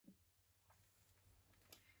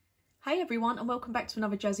Hey everyone, and welcome back to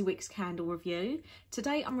another Jazzy Wicks candle review.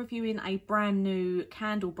 Today I'm reviewing a brand new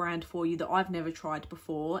candle brand for you that I've never tried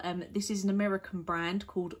before. This is an American brand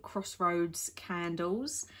called Crossroads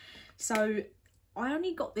Candles. So I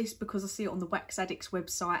only got this because I see it on the Wax Addicts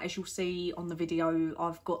website. As you'll see on the video,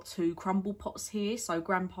 I've got two crumble pots here, so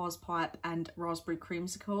Grandpa's Pipe and Raspberry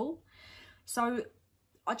Creamsicle. So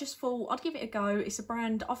I just thought I'd give it a go. It's a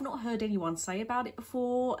brand I've not heard anyone say about it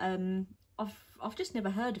before. I've just never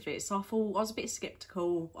heard of it, so I thought I was a bit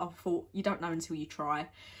sceptical. I thought you don't know until you try.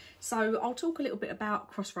 So I'll talk a little bit about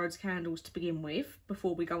Crossroads Candles to begin with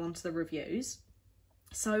before we go on to the reviews.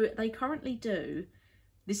 So they currently do,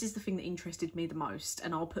 this is the thing that interested me the most,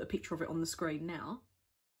 and I'll put a picture of it on the screen now.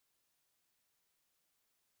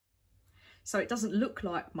 So it doesn't look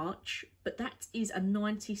like much, but that is a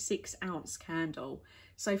 96 ounce candle.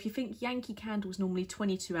 So if you think Yankee candles normally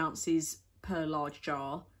 22 ounces per large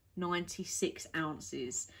jar, 96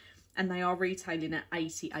 ounces, and they are retailing at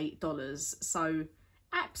 $88, so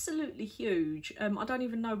absolutely huge. I don't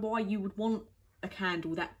even know why you would want a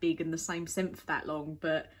candle that big and the same scent for that long,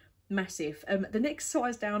 but massive. The next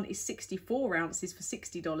size down is 64 ounces for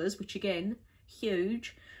 $60, which again,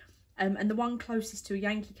 huge. And the one closest to a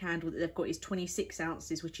Yankee candle that they've got is 26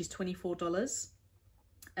 ounces, which is $24.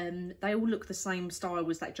 They all look the same style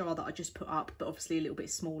as that jar that I just put up, but obviously a little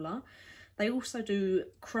bit smaller. They also do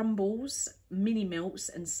crumbles, mini melts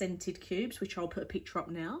and scented cubes, which I'll put a picture up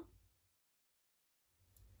now.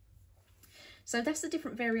 So that's the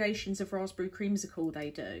different variations of Raspberry Creamsicle they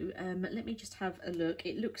do. Let me just have a look.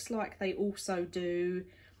 It looks like they also do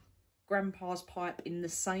Grandpa's Pipe in the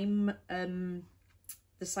same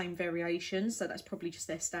variation, so that's probably just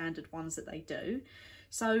their standard ones that they do.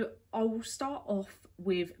 So I'll start off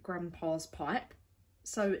with Grandpa's Pipe.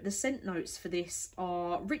 So the scent notes for this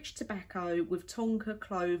are rich tobacco with tonka,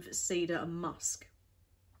 clove, cedar and musk.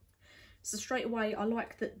 So straight away, I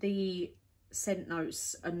like that the scent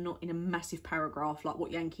notes are not in a massive paragraph like what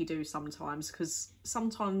Yankee do sometimes, because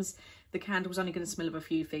sometimes the candle's only going to smell of a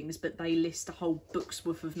few things, but they list a whole book's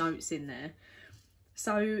worth of notes in there.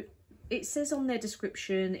 So it says on their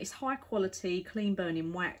description, it's high quality, clean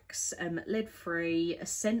burning wax, lead free, a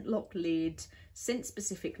scent lock lid, scent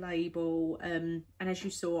specific label, and as you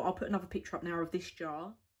saw, I'll put another picture up now of this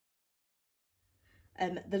jar.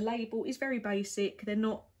 The label is very basic. They're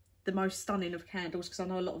not the most stunning of candles, because I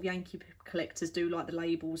know a lot of Yankee collectors do like the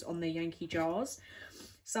labels on their Yankee jars.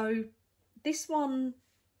 So this one,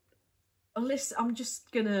 unless I'm just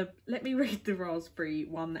gonna, let me read the raspberry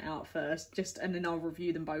one out first, and then I'll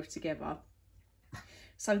review them both together.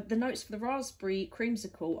 So the notes for the Raspberry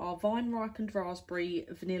Creamsicle are vine ripened raspberry,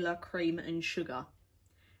 vanilla, cream and sugar.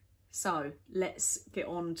 So let's get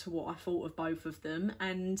on to what I thought of both of them.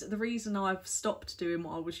 And the reason I've stopped doing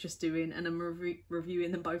what I was just doing and I'm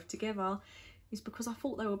reviewing them both together is because I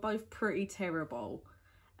thought they were both pretty terrible.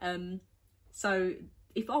 So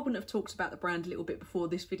if I wouldn't have talked about the brand a little bit before,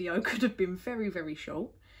 this video could have been very, very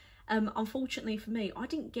short. Unfortunately for me, I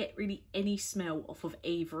didn't get really any smell off of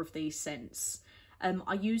either of these scents.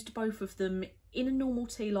 I used both of them in a normal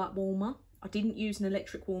tea light warmer. I didn't use an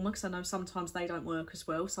electric warmer because I know sometimes they don't work as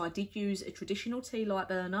well. So I did use a traditional tea light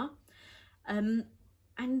burner. And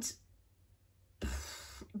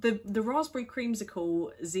the Raspberry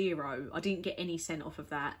Creamsicle, 0. I didn't get any scent off of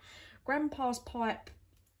that. Grandpa's Pipe,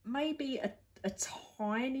 maybe a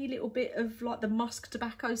tiny little bit of like the musk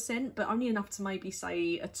tobacco scent, but only enough to maybe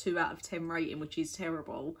say a 2 out of 10 rating, which is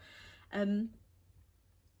terrible.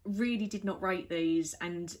 Really did not rate these,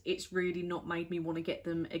 and it's really not made me want to get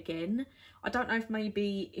them again. I don't know if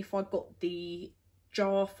maybe if I got the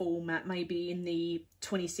jar format, maybe in the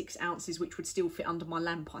 26 ounces, which would still fit under my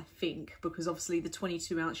lamp, I think, because obviously the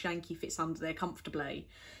 22 ounce Yankee fits under there comfortably.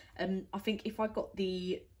 I think if I got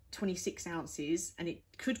the 26 ounces and it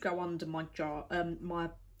could go under my jar, my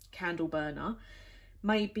candle burner,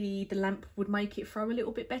 maybe the lamp would make it throw a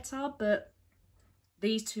little bit better, but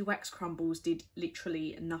these two wax crumbles did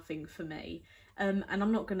literally nothing for me. And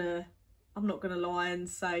I'm not gonna lie and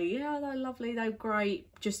say, yeah, they're lovely, they're great,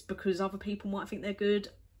 just because other people might think they're good.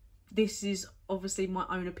 This is obviously my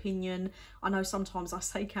own opinion. I know sometimes I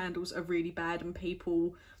say candles are really bad and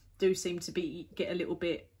people do seem to get a little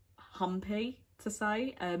bit humpy to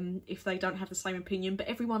say if they don't have the same opinion, but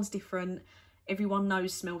everyone's different. Everyone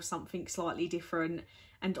knows smells something slightly different,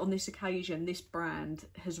 and on this occasion this brand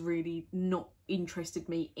has really not interested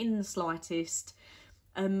me in the slightest.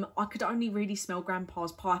 I could only really smell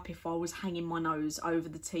Grandpa's Pipe if I was hanging my nose over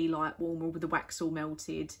the tea light warmer with the wax all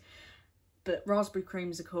melted, but Raspberry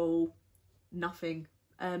Creamsicle, nothing.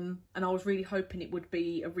 And I was really hoping it would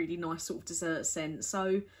be a really nice sort of dessert scent.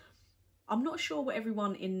 So I'm not sure what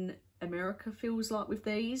everyone in America feels like with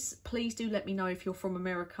these. Please do let me know if you're from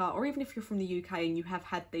America, or even if you're from the UK and you have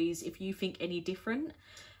had these, if you think any different.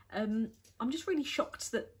 I'm just really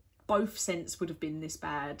shocked that both scents would have been this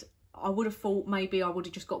bad. I would have thought maybe I would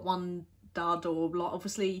have just got one dud, or like,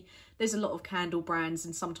 obviously there's a lot of candle brands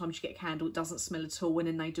and sometimes you get a candle it doesn't smell at all and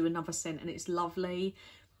then they do another scent and it's lovely.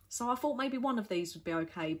 So I thought maybe one of these would be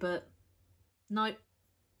okay, but nope,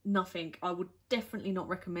 nothing. I would definitely not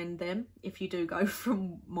recommend them if you do go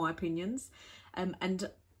from my opinions. And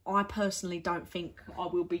I personally don't think I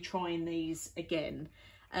will be trying these again.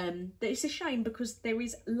 It's a shame because there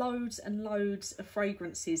is loads and loads of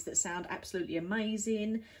fragrances that sound absolutely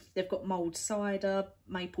amazing. They've got mulled cider,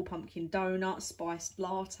 maple pumpkin donut, spiced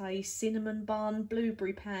latte, cinnamon bun,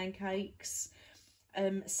 blueberry pancakes,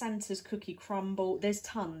 Santa's cookie crumble. There's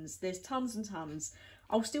tons and tons.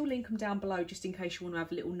 I'll still link them down below just in case you want to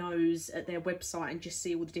have a little nose at their website and just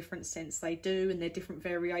see all the different scents they do and their different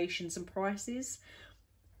variations and prices.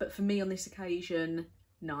 But for me on this occasion,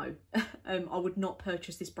 no. I would not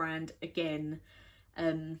purchase this brand again.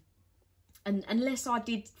 And unless I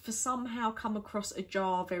did for somehow come across a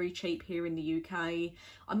jar very cheap here in the UK,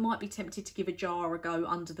 I might be tempted to give a jar a go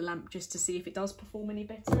under the lamp just to see if it does perform any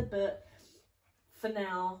better. But for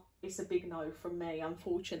now, it's a big no from me,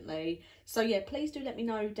 unfortunately. So yeah, please do let me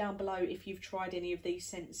know down below if you've tried any of these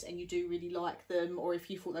scents and you do really like them, or if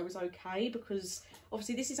you thought they was okay, because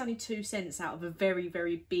obviously this is only 2 scents out of a very,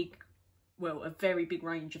 very big, well, a very big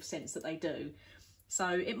range of scents that they do. So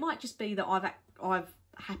it might just be that I've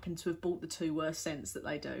happened to have bought the 2 worst scents that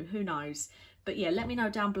they do, who knows. But yeah, let me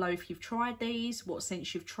know down below if you've tried these, what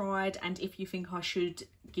scents you've tried, and if you think I should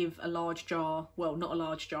give a large jar, well, not a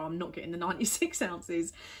large jar, I'm not getting the 96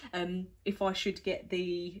 ounces, if I should get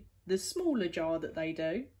the smaller jar that they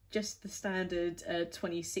do, just the standard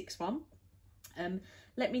 26 one.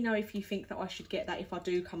 Let me know if you think that I should get that if I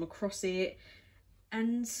do come across it,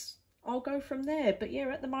 and I'll go from there. But yeah,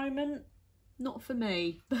 at the moment, not for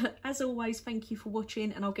me. But as always, thank you for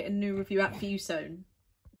watching, and I'll get a new review out for you soon.